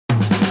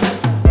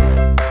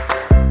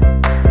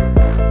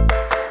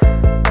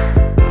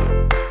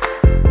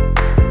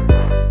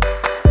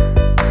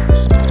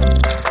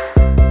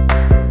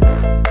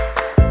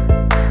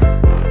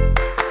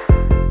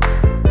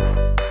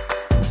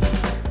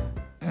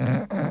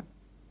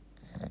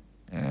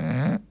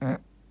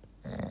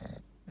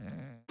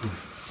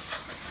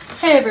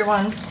Hey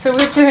everyone, so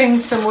we're doing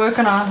some work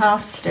on our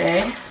house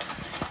today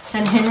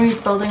and Henry's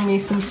building me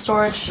some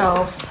storage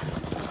shelves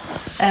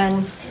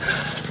and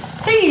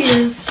he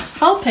is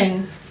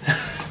helping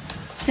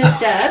his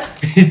dad.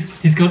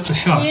 He's got the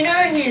shop. You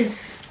know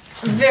he's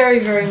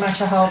very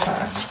much a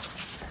helper.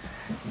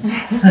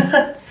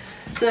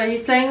 So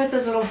he's playing with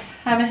this little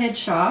hammerhead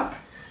shark.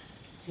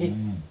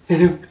 Piggy,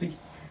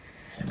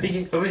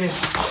 over here.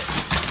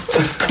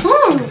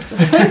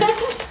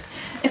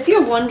 If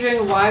you're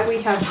wondering why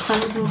we have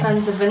tons and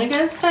tons of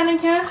vinegar standing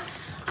here,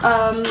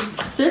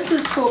 this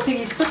is for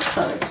Piggy's foot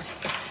soaks.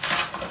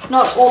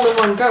 Not all in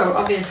one go,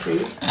 obviously.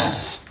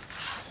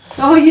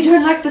 Oh, you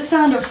don't like the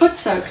sound of foot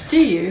soaks, do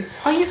you?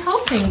 Are you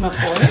helping, my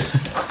boy?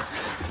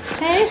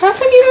 Hey, how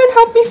come you don't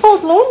help me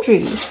fold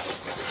laundry?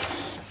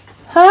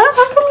 Huh?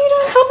 How come you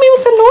don't help me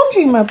with the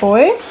laundry, my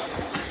boy?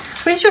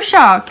 Where's your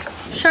shark?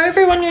 Show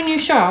everyone your new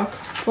shark.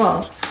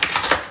 Well,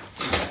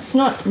 it's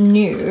not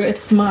new,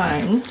 it's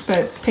mine,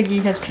 but Piggy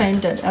has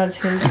claimed it as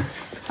his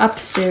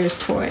upstairs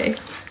toy.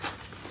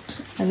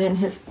 And then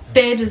his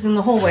bed is in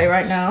the hallway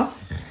right now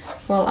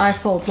while I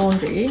fold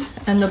laundry.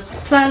 And the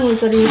plan was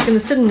that he was going to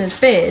sit in his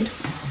bed,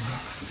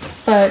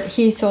 but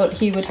he thought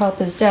he would help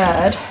his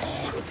dad.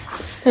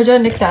 No,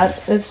 don't lick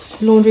that. It's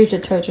laundry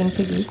detergent,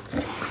 Piggy.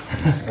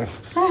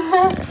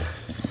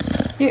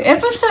 You're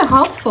ever so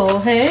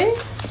helpful, hey?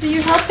 Are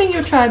you helping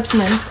your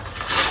tribesmen?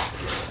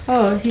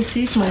 Oh, he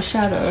sees my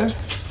shadow.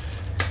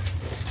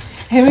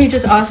 Henry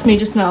just asked me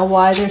just now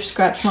why there's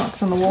scratch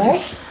marks on the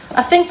wall.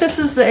 I think this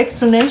is the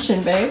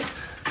explanation, babe.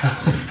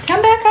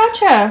 Come back out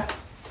here.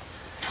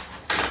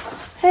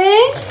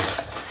 Hey?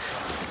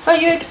 Are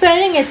you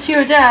explaining it to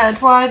your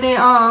dad why there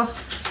are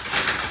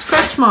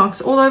scratch marks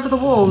all over the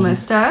wall,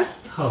 mister?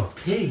 Oh,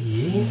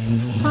 Piggy.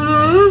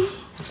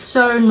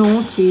 So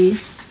naughty.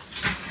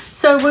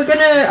 So we're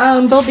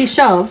gonna build these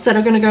shelves that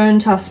are gonna go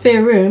into our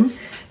spare room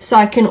so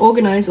I can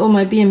organize all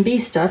my B&B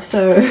stuff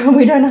so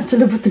we don't have to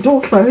live with the door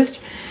closed,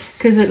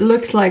 because it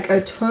looks like a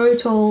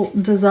total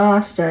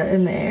disaster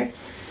in there.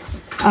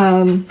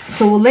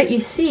 So we'll let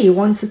you see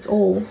once it's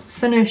all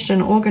finished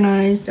and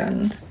organized.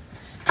 And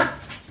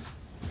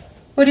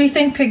what do you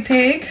think,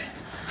 Pig?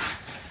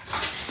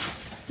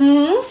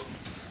 Do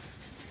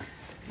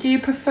you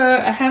prefer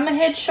a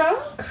hammerhead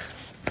shark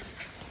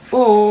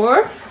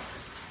or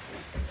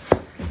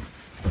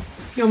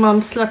your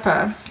mum's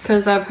slipper?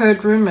 Because I've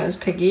heard rumors,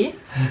 Piggy.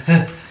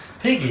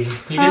 Piggy,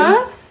 you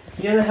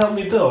gonna help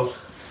me build?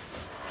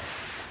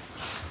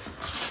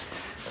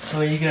 Or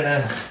are you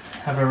gonna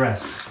have a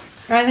rest?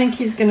 I think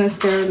he's gonna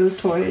stare at his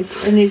toys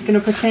and he's gonna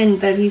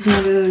pretend that he's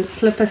not a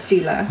slipper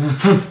stealer.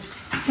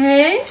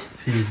 Hey?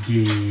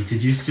 Piggy,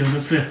 did you steal the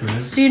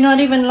slippers? Do you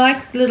not even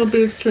like little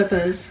boot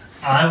slippers?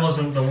 I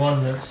wasn't the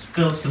one that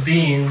spilled the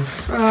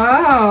beans.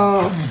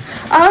 Oh.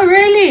 Oh,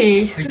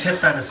 really? We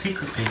kept that a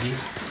secret, Piggy.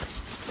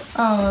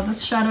 Oh,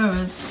 this shadow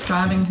is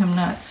driving him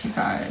nuts, you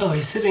guys. Oh,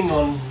 he's sitting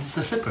on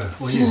the slipper,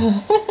 or you?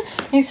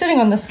 He's sitting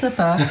on the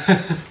slipper,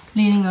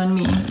 leaning on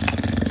me.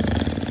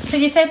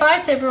 Did you say bye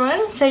to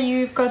everyone? Say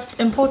you've got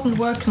important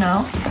work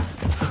now.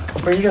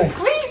 Where are you going?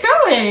 Where are you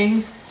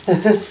going?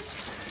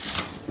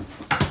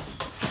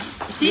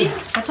 See?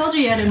 I told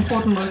you you had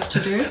important work to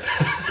do.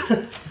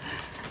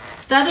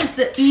 That is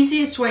the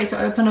easiest way to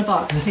open a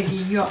box, Piggy.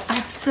 You're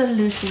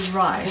absolutely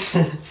right.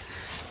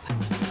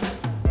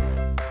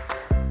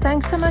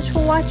 Thanks so much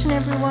for watching,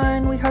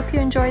 everyone. We hope you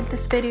enjoyed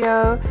this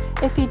video.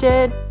 If you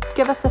did,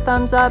 give us a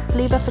thumbs up,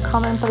 leave us a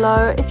comment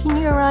below. If you're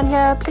new around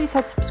here, please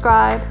hit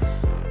subscribe.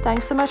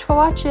 Thanks so much for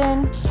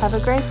watching. Have a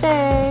great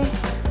day.